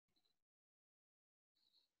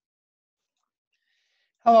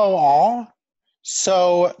Hello all.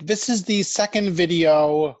 So this is the second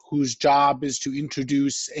video whose job is to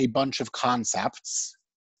introduce a bunch of concepts.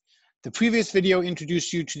 The previous video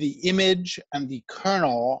introduced you to the image and the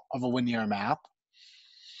kernel of a linear map.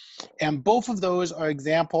 And both of those are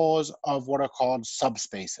examples of what are called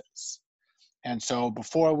subspaces. And so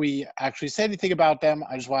before we actually say anything about them,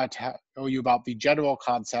 I just wanted to tell you about the general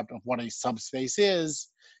concept of what a subspace is,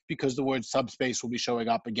 because the word subspace will be showing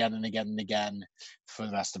up again and again and again for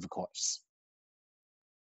the rest of the course.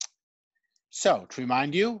 So to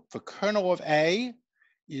remind you, the kernel of A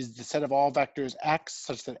is the set of all vectors x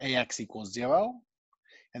such that ax equals 0.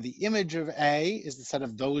 And the image of A is the set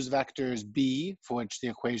of those vectors B for which the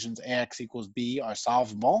equations ax equals b are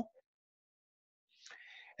solvable.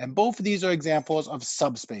 And both of these are examples of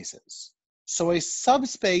subspaces. So a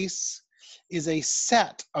subspace is a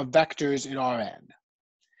set of vectors in Rn.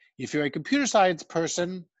 If you're a computer science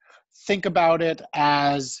person, think about it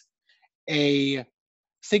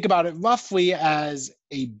roughly as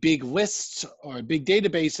a big list or a big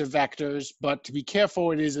database of vectors, but to be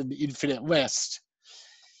careful, it is an infinite list.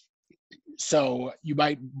 So you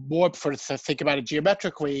might more prefer to think about it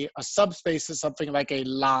geometrically. A subspace is something like a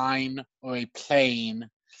line or a plane.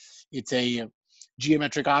 It's a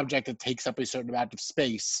geometric object that takes up a certain amount of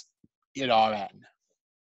space in Rn.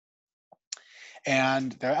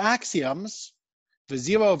 And their axioms, the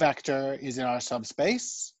 0 vector is in our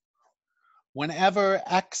subspace. Whenever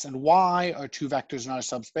x and y are two vectors in our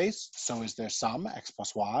subspace, so is their sum, x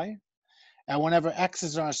plus y. And whenever x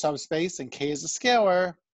is in our subspace and k is a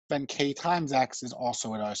scalar, then k times x is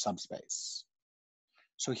also in our subspace.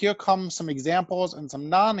 So here come some examples and some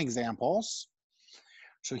non-examples.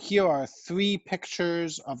 So here are 3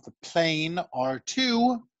 pictures of the plane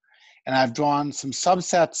R2, and I've drawn some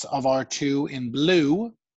subsets of R2 in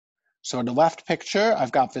blue. So in the left picture,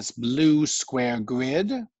 I've got this blue square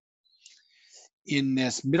grid. In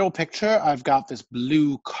this middle picture, I've got this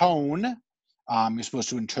blue cone. You're supposed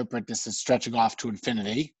to interpret this as stretching off to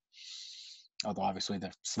infinity, although obviously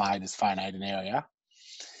the slide is finite in area.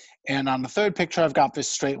 And on the third picture, I've got this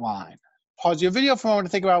straight line. Pause your video for a moment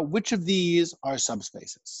to think about which of these are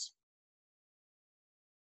subspaces.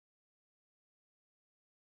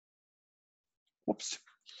 Whoops.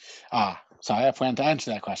 Sorry, I planned to answer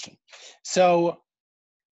that question. So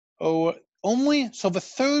the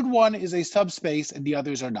third one is a subspace and the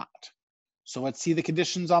others are not. So let's see the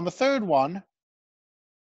conditions on the third one.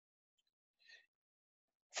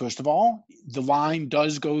 First of all, the line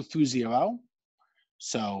does go through 0.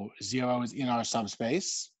 So 0 is in our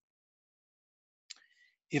subspace.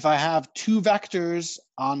 If I have 2 vectors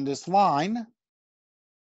on this line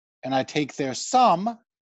and I take their sum,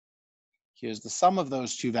 here's the sum of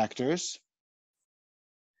those 2 vectors,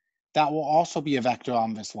 that will also be a vector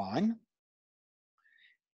on this line.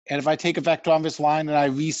 And if I take a vector on this line and I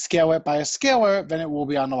rescale it by a scalar, then it will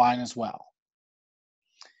be on the line as well.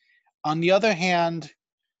 On the other hand,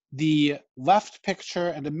 the left picture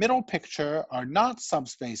and the middle picture are not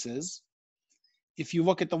subspaces. If you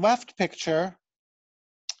look at the left picture,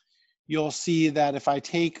 you'll see that if I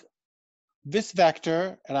take this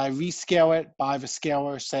vector and I rescale it by the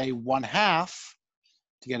scalar, say 1/2,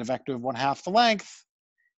 to get a vector of 1/2 the length,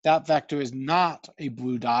 that vector is not a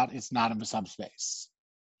blue dot, it's not in the subspace.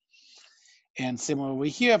 And similarly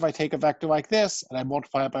here, if I take a vector like this and I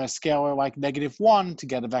multiply it by a scalar like -1 to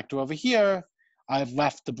get a vector over here, I've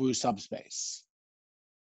left the blue subspace.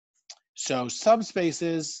 So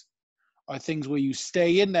subspaces are things where you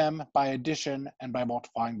stay in them by addition and by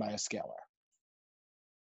multiplying by a scalar.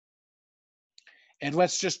 And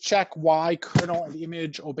let's just check why kernel and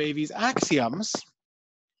image obey these axioms.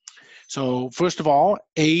 So first of all,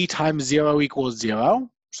 a times 0 equals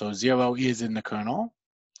 0. So 0 is in the kernel.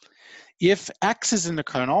 If x is in the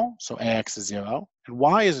kernel, so ax is 0, and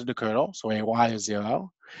y is in the kernel, so ay is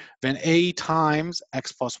 0, then a times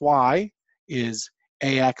x plus y is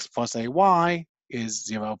ax plus ay is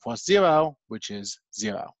 0 plus 0, which is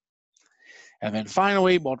 0. And then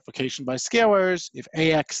finally, multiplication by scalars, if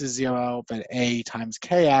ax is 0, then a times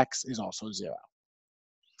kx is also 0.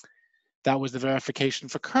 That was the verification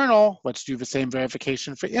for kernel. Let's do the same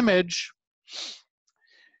verification for image.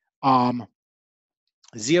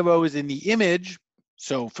 0 is in the image.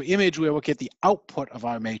 So for image, we're looking at the output of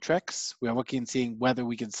our matrix. We're looking and seeing whether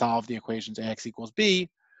we can solve the equations ax equals b.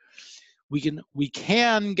 We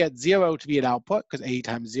can get 0 to be an output because a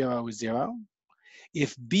times 0 is 0.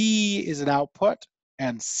 If b is an output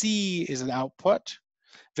and c is an output,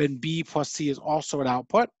 then b plus c is also an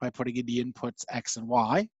output by putting in the inputs x and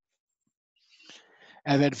y.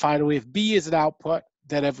 And then finally, if b is an output,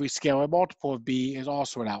 that every scalar multiple of B is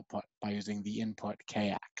also an output by using the input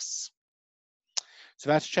Kx. So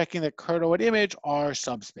that's checking that kernel and image are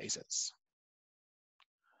subspaces.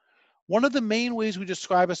 One of the main ways we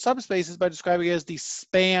describe a subspace is by describing it as the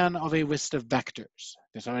span of a list of vectors.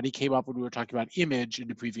 This already came up when we were talking about image in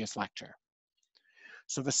the previous lecture.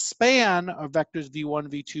 So the span of vectors v1,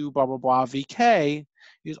 v2, blah, blah, blah, vk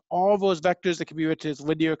is all those vectors that can be written as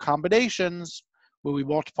linear combinations where we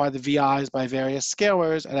multiply the vi's by various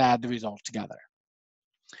scalars and add the result together.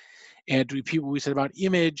 And to repeat what we said about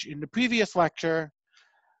image in the previous lecture,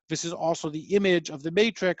 this is also the image of the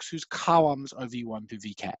matrix whose columns are v1 through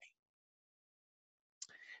vk.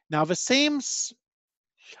 Now the same,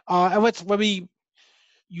 and let me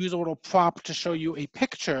use a little prop to show you a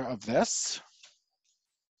picture of this.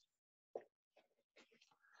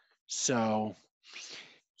 So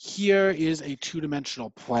here is a two-dimensional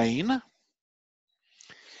plane.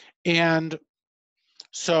 And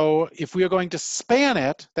so if we are going to span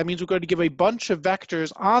it, that means we're going to give a bunch of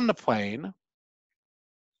vectors on the plane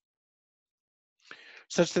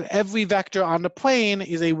such that every vector on the plane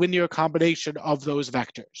is a linear combination of those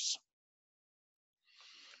vectors.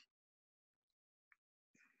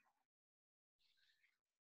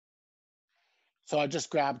 So I just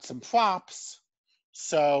grabbed some props.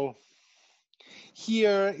 So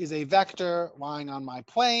here is a vector lying on my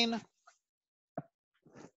plane.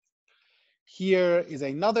 Here is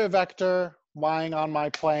another vector lying on my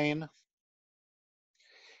plane.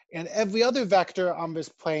 And every other vector on this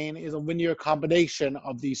plane is a linear combination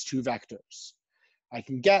of these two vectors. I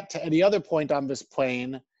can get to any other point on this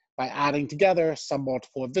plane by adding together some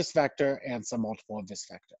multiple of this vector and some multiple of this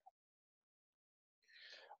vector.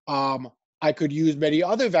 I could use many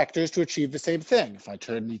other vectors to achieve the same thing. If I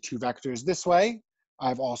turn the two vectors this way,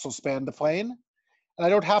 I've also spanned the plane. And I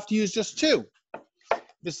don't have to use just two.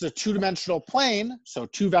 This is a two-dimensional plane, so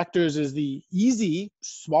two vectors is the easy,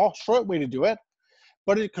 small, short way to do it.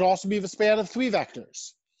 But it could also be the span of three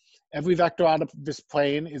vectors. Every vector on this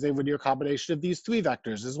plane is a linear combination of these three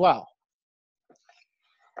vectors as well.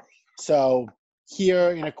 So here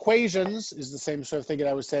in equations is the same sort of thing that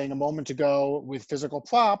I was saying a moment ago with physical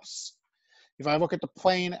props. If I look at the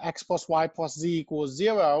plane x plus y plus z equals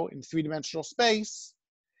 0 in three-dimensional space,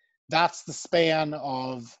 that's the span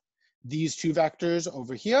of these two vectors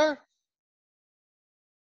over here.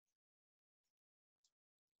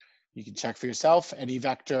 You can check for yourself. Any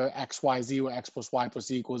vector x, y, z, where x plus y plus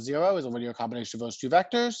z equals 0 is a linear combination of those two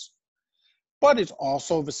vectors. But it's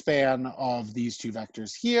also the span of these two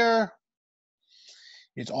vectors here.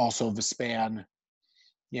 It's also the span,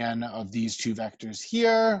 again, of these two vectors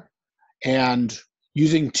here. And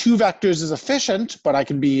using two vectors is efficient, but I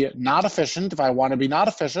can be not efficient if I want to be not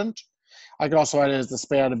efficient. I can also write it as the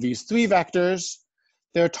span of these three vectors.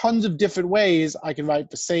 There are tons of different ways I can write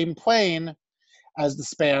the same plane as the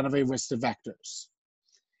span of a list of vectors.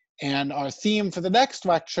 And our theme for the next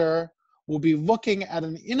lecture will be looking at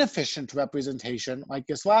an inefficient representation like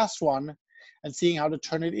this last one and seeing how to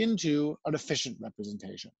turn it into an efficient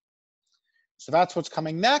representation. So that's what's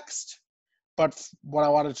coming next. But what I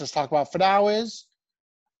want to just talk about for now is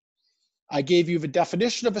I gave you the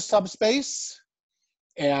definition of a subspace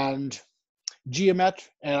and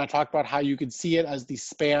and I talked about how you can see it as the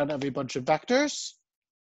span of a bunch of vectors.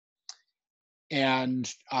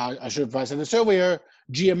 And I should have said this earlier,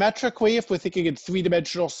 geometrically, if we're thinking in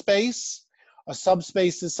three-dimensional space, a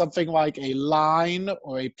subspace is something like a line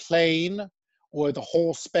or a plane or the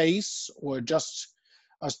whole space or just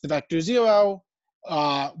the vector 0,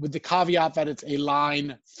 with the caveat that it's a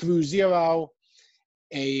line through 0,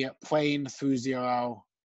 a plane through 0,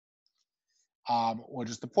 or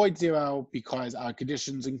just the point 0, because our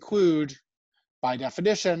conditions include, by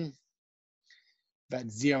definition, that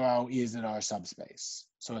 0 is in our subspace.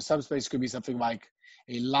 So a subspace could be something like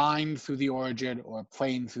a line through the origin or a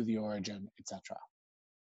plane through the origin, etc.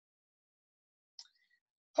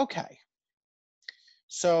 Okay.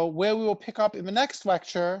 So where we will pick up in the next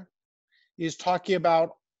lecture is talking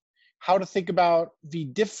about how to think about the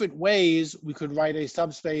different ways we could write a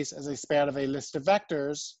subspace as a span of a list of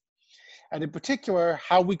vectors, and in particular,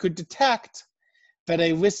 how we could detect that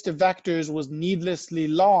a list of vectors was needlessly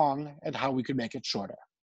long and how we could make it shorter.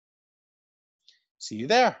 See you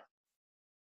there.